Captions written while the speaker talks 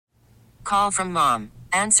Call from mom.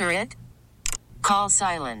 Answer it. Call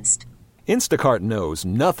silenced. Instacart knows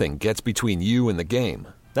nothing gets between you and the game.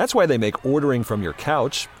 That's why they make ordering from your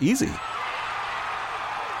couch easy.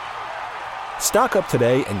 Stock up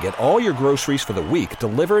today and get all your groceries for the week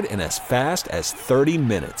delivered in as fast as 30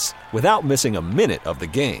 minutes without missing a minute of the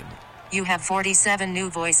game. You have 47 new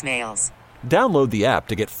voicemails. Download the app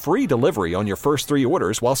to get free delivery on your first 3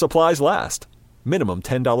 orders while supplies last. Minimum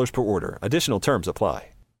 $10 per order. Additional terms apply.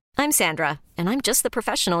 I'm Sandra, and I'm just the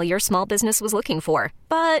professional your small business was looking for.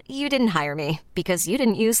 But you didn't hire me because you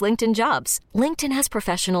didn't use LinkedIn Jobs. LinkedIn has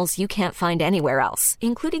professionals you can't find anywhere else,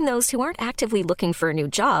 including those who aren't actively looking for a new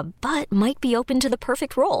job, but might be open to the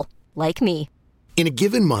perfect role, like me. In a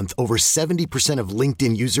given month, over 70% of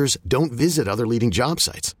LinkedIn users don't visit other leading job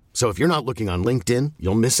sites. So if you're not looking on LinkedIn,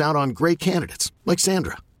 you'll miss out on great candidates like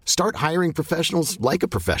Sandra. Start hiring professionals like a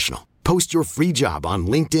professional. Post your free job on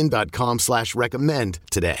linkedin.com/recommend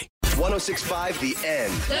today. 106.5 The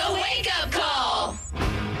End. The Wake Up Call.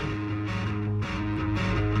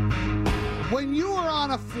 When you are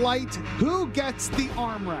on a flight, who gets the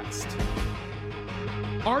armrest?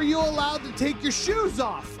 Are you allowed to take your shoes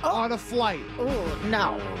off on a flight? Oh,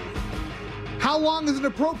 no. How long is an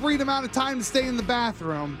appropriate amount of time to stay in the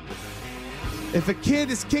bathroom? If a kid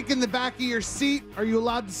is kicking the back of your seat, are you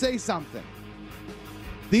allowed to say something?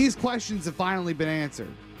 These questions have finally been answered.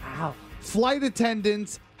 Wow. Flight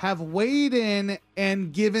attendants have weighed in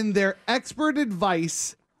and given their expert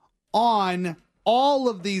advice on all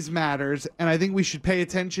of these matters, and I think we should pay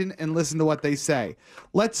attention and listen to what they say.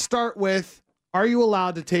 Let's start with, are you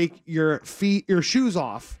allowed to take your shoes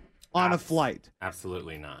off on a flight?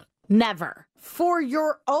 Absolutely not. Never. For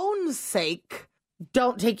your own sake,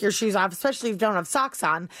 don't take your shoes off, especially if you don't have socks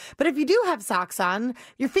on. But if you do have socks on,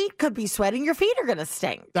 your feet could be sweating. Your feet are going to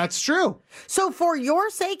stink. That's true. So for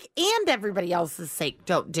your sake and everybody else's sake,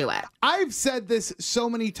 don't do it. I've said this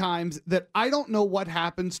so many times that I don't know what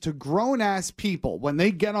happens to grown-ass people when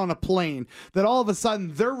they get on a plane that all of a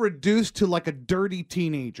sudden they're reduced to like a dirty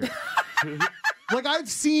teenager. Like I've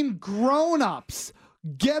seen grown-ups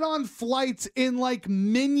get on flights in like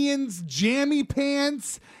Minions jammy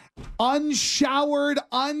pants, unshowered,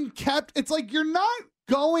 unkept. It's like you're not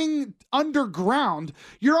going underground.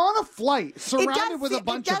 You're on a flight surrounded with a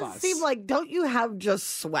bunch of us. It does seem like, don't you have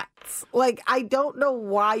just sweats? Like, I don't know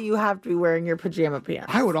why you have to be wearing your pajama pants.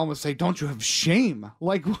 I would almost say, don't you have shame?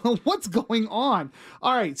 Like, what's going on?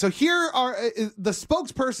 All right, so here are the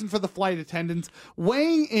spokesperson for the flight attendants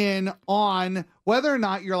weighing in on whether or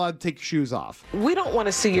not you're allowed to take your shoes off. We don't want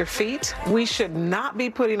to see your feet. We should not be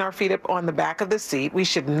putting our feet up on the back of the seat. We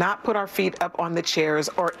should not put our feet up on the chairs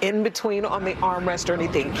or in between on the armrest or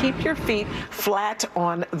anything. Keep your feet flat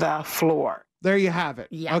on the floor. There you have it.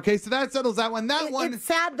 Yeah. Okay, so that settles that one. It's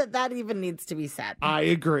sad that even needs to be said. I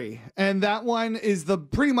agree. And that one is the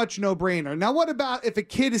pretty much no-brainer. Now, what about if a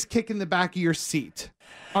kid is kicking the back of your seat?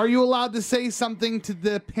 Are you allowed to say something to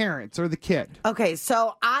the parents or the kid? Okay,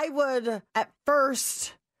 so I would at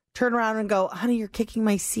first turn around and go, honey, you're kicking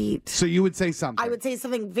my seat. So you would say something. I would say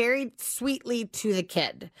something very sweetly to the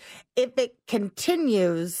kid. If it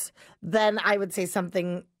continues, then I would say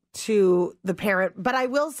something to the parent. But I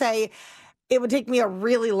will say it would take me a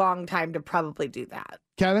really long time to probably do that.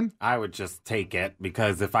 Kevin? I would just take it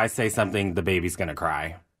because if I say something, the baby's going to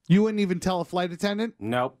cry. You wouldn't even tell a flight attendant?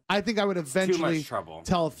 Nope. I think I would eventually too much trouble.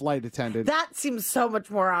 Tell a flight attendant. That seems so much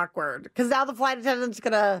more awkward because now the flight attendant's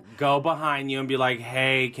going to go behind you and be like,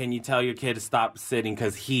 hey, can you tell your kid to stop sitting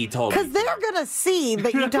because he told me? Because they're going to see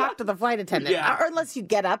that you talk to the flight attendant. Yeah. Or unless you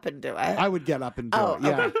get up and do it. I would get up and do it,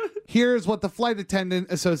 yeah. Okay. Here's what the Flight Attendant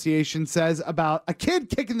Association says about a kid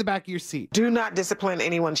kicking the back of your seat. Do not discipline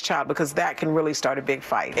anyone's child because that can really start a big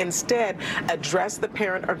fight. Instead, address the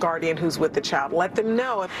parent or guardian who's with the child. Let them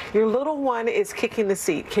know if your little one is kicking the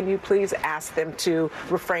seat. Can you please ask them to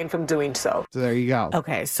refrain from doing so? So there you go.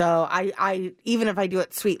 Okay, so I even if I do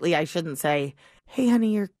it sweetly, I shouldn't say, hey,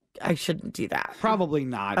 honey, I shouldn't do that. Probably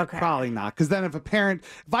not. Okay. Probably not. Because then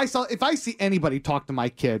if I see anybody talk to my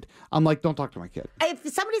kid, I'm like, don't talk to my kid. If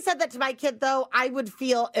somebody said that to my kid, though, I would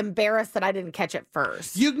feel embarrassed that I didn't catch it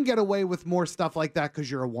first. You can get away with more stuff like that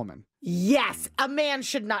because you're a woman. Yes, a man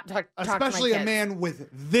should not talk to my Especially a kids. man with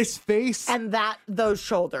this face. And those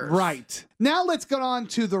shoulders. Right. Now let's get on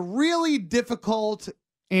to the really difficult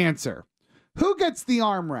answer. Who gets the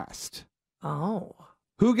armrest? Oh.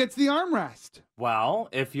 Who gets the armrest? Well,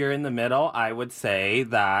 if you're in the middle, I would say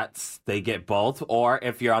that they get both. Or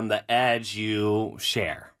if you're on the edge, you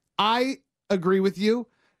share. I agree with you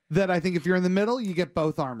that I think if you're in the middle, you get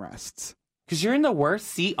both armrests. Because you're in the worst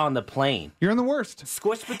seat on the plane. You're in the worst.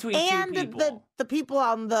 Squished between And two people. the people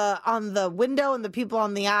on the window and the people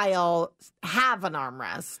on the aisle have an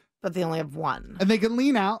armrest, but they only have one. And they can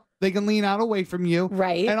lean out. They can lean out away from you.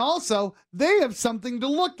 Right. And also, they have something to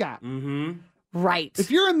look at. Mm-hmm. Right.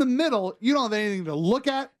 If you're in the middle, you don't have anything to look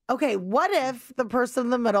at. Okay, what if the person in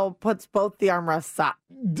the middle puts both the armrests up?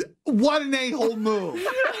 What an a-hole move.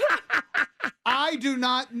 I do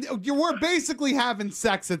not. We're basically having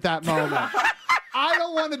sex at that moment. I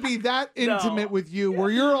don't want to be that intimate with you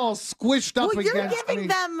where you're all squished up against me. Well, you're giving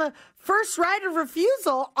them first right of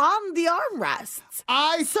refusal on the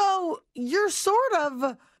armrests. So you're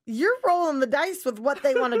you're rolling the dice with what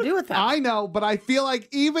they want to do with them. I know, but I feel like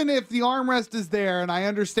even if the armrest is there, and I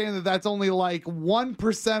understand that that's only like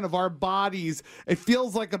 1% of our bodies, it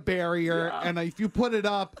feels like a barrier. Yeah. And if you put it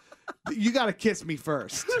up, you got to kiss me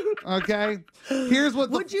first. Okay? Here's what.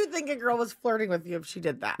 Would you think a girl was flirting with you if she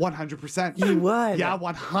did that? 100%. You would? Yeah,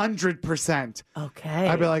 100%. Okay.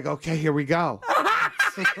 I'd be like, okay, here we go.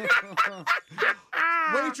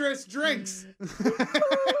 Waitress, drinks.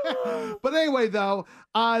 But anyway, though,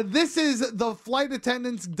 this is the flight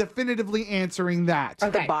attendants definitively answering that.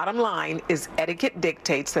 Okay. The bottom line is etiquette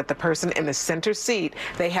dictates that the person in the center seat,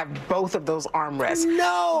 they have both of those armrests.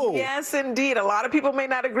 No! Yes, indeed. A lot of people may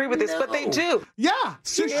not agree with this, but they do. Yeah.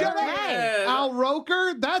 So shut up. Al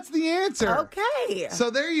Roker, that's the answer. Okay. So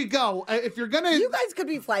there you go. If you're going to... You guys could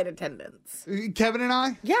be flight attendants. Kevin and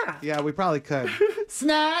I? Yeah. Yeah, we probably could.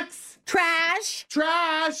 Snacks. Trash.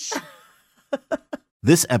 Trash.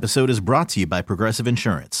 This episode is brought to you by Progressive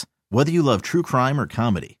Insurance. Whether you love true crime or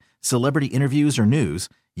comedy, celebrity interviews or news,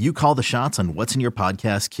 you call the shots on what's in your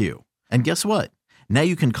podcast queue. And guess what? Now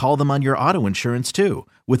you can call them on your auto insurance too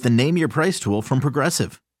with the Name Your Price tool from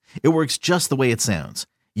Progressive. It works just the way it sounds.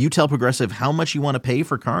 You tell Progressive how much you want to pay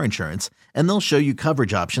for car insurance, and they'll show you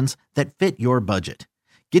coverage options that fit your budget.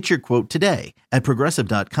 Get your quote today at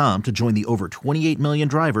Progressive.com to join the over 28 million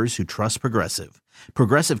drivers who trust Progressive.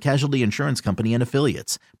 Progressive Casualty Insurance Company and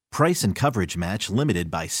Affiliates. Price and coverage match limited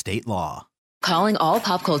by state law. Calling all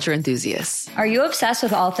pop culture enthusiasts. Are you obsessed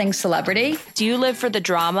with all things celebrity? Do you live for the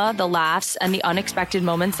drama, the laughs, and the unexpected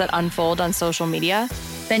moments that unfold on social media?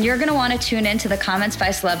 Then you're going to want to tune in to the Comments by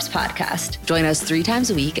Celebs podcast. Join us 3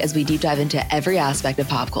 times a week as we deep dive into every aspect of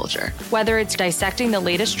pop culture. Whether it's dissecting the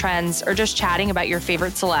latest trends or just chatting about your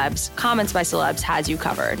favorite celebs, Comments by Celebs has you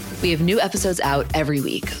covered. We have new episodes out every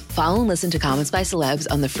week. Follow and listen to Comments by Celebs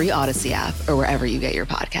on the free Odyssey app or wherever you get your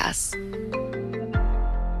podcasts.